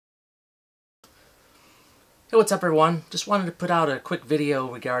Hey, what's up everyone? Just wanted to put out a quick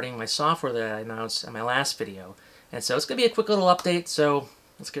video regarding my software that I announced in my last video. And so it's going to be a quick little update, so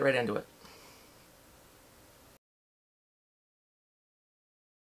let's get right into it.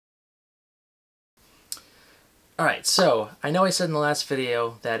 Alright, so I know I said in the last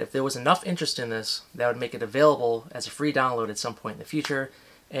video that if there was enough interest in this, that would make it available as a free download at some point in the future.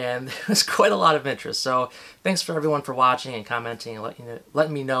 And there's quite a lot of interest. So thanks for everyone for watching and commenting and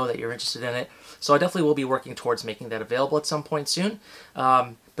letting me know that you're interested in it. So I definitely will be working towards making that available at some point soon.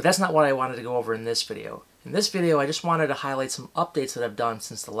 But that's not what I wanted to go over in this video. In this video, I just wanted to highlight some updates that I've done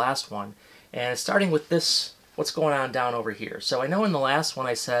since the last one. And starting with this, what's going on down over here. So I know in the last one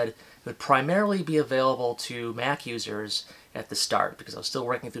I said it would primarily be available to Mac users at the start because I was still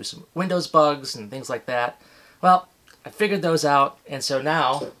working through some Windows bugs and things like that. Well, I figured those out, and so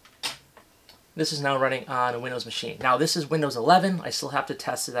now this is now running on a Windows machine. Now this is Windows 11. I still have to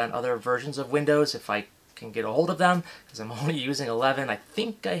test it on other versions of Windows if I can get a hold of them, because I'm only using 11. I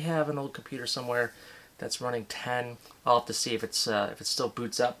think I have an old computer somewhere that's running 10. I'll have to see if it still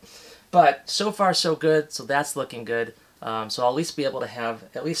boots up. But so far so good, so that's looking good. So I'll at least be able to have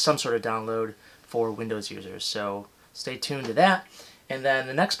at least some sort of download for Windows users. So stay tuned to that. And then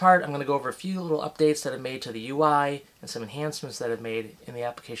the next part, I'm going to go over a few little updates that I've made to the UI and some enhancements that I've made in the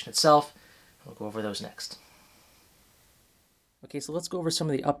application itself. We'll go over those next. Okay, so let's go over some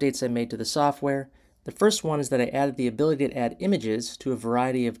of the updates I made to the software. The first one is that I added the ability to add images to a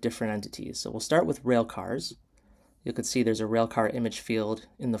variety of different entities. So we'll start with railcars. You can see there's a railcar image field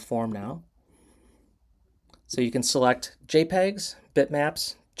in the form now. So you can select JPEGs,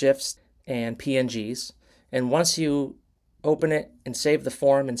 bitmaps, GIFs, and PNGs. And once you open it and save the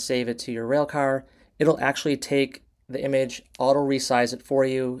form and save it to your railcar, it'll actually take the image, auto resize it for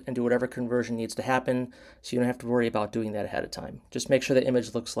you, and do whatever conversion needs to happen, so you don't have to worry about doing that ahead of time. Just make sure the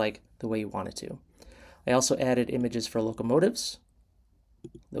image looks like the way you want it to. I also added images for locomotives,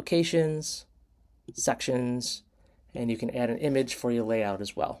 locations, sections, and you can add an image for your layout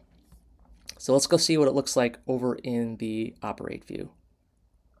as well. So let's go see what it looks like over in the Operate view.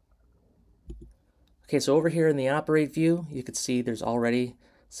 Okay, so over here in the Operate view, you can see there's already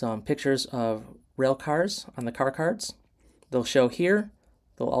some pictures of rail cars on the car cards. They'll show here.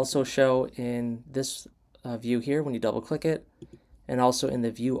 They'll also show in this view here when you double click it, and also in the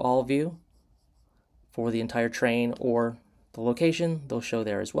View All view for the entire train or the location. They'll show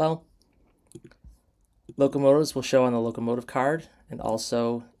there as well. Locomotives will show on the locomotive card and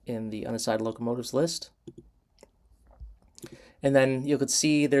also in the unassigned locomotives list. And then you could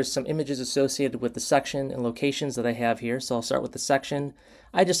see there's some images associated with the section and locations that I have here. So I'll start with the section.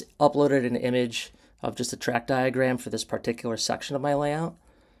 I just uploaded an image of just a track diagram for this particular section of my layout.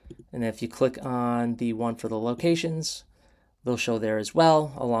 And if you click on the one for the locations, they'll show there as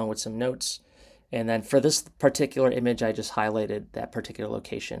well, along with some notes. And then for this particular image, I just highlighted that particular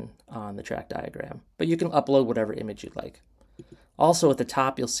location on the track diagram. But you can upload whatever image you'd like. Also at the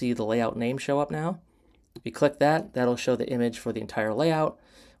top, you'll see the layout name show up now. If you click that, that'll show the image for the entire layout.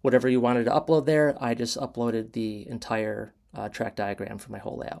 Whatever you wanted to upload there, I just uploaded the entire track diagram for my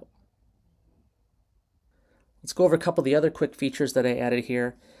whole layout. Let's go over a couple of the other quick features that I added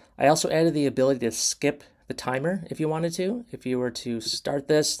here. I also added the ability to skip the timer if you wanted to. If you were to start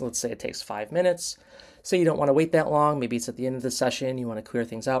this, let's say it takes 5 minutes. Say you don't want to wait that long, maybe it's at the end of the session, you want to clear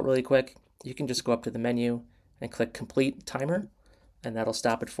things out really quick. You can just go up to the menu and click Complete Timer, and that'll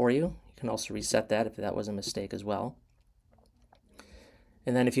stop it for you. You can also reset that if that was a mistake as well.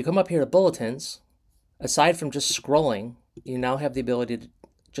 And then if you come up here to Bulletins, aside from just scrolling, you now have the ability to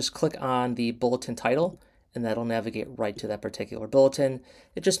just click on the bulletin title, and that'll navigate right to that particular bulletin.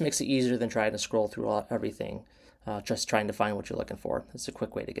 It just makes it easier than trying to scroll through everything, just trying to find what you're looking for. It's a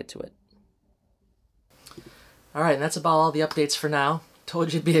quick way to get to it. All right, and that's about all the updates for now.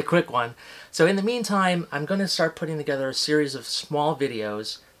 Told you it'd be a quick one. So in the meantime, I'm going to start putting together a series of small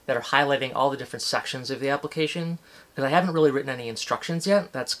videos that are highlighting all the different sections of the application, because I haven't really written any instructions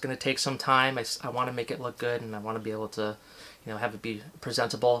yet. That's going to take some time. I want to make it look good, and I want to be able to, have it be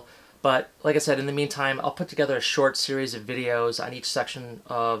presentable. But like I said, in the meantime, I'll put together a short series of videos on each section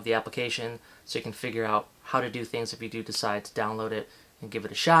of the application so you can figure out how to do things if you do decide to download it and give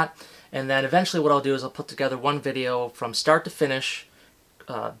it a shot. And then eventually what I'll do is I'll put together one video from start to finish,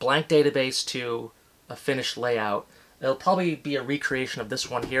 blank database to a finished layout. It'll probably be a recreation of this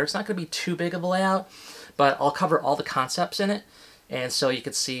one here. It's not going to be too big of a layout, but I'll cover all the concepts in it, and so you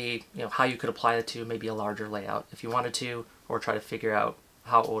could see how you could apply it to maybe a larger layout if you wanted to, or try to figure out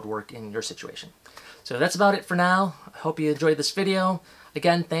how it would work in your situation. So that's about it for now. I hope you enjoyed this video.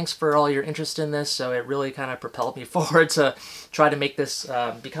 Again, thanks for all your interest in this. So it really kind of propelled me forward to try to make this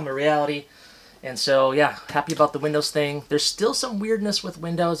become a reality. And so, yeah, happy about the Windows thing. There's still some weirdness with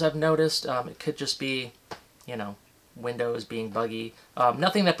Windows I've noticed. It could just be, you know, Windows being buggy.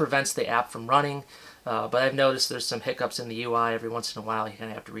 Nothing that prevents the app from running, but I've noticed there's some hiccups in the UI every once in a while. You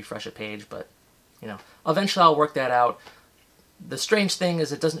kind of have to refresh a page, but, you know, eventually I'll work that out. The strange thing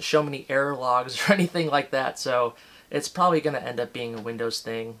is it doesn't show many error logs or anything like that, so it's probably going to end up being a Windows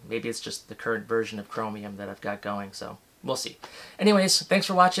thing. Maybe it's just the current version of Chromium that I've got going, so we'll see. Anyways, thanks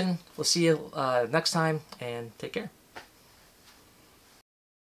for watching. We'll see you next time, and take care.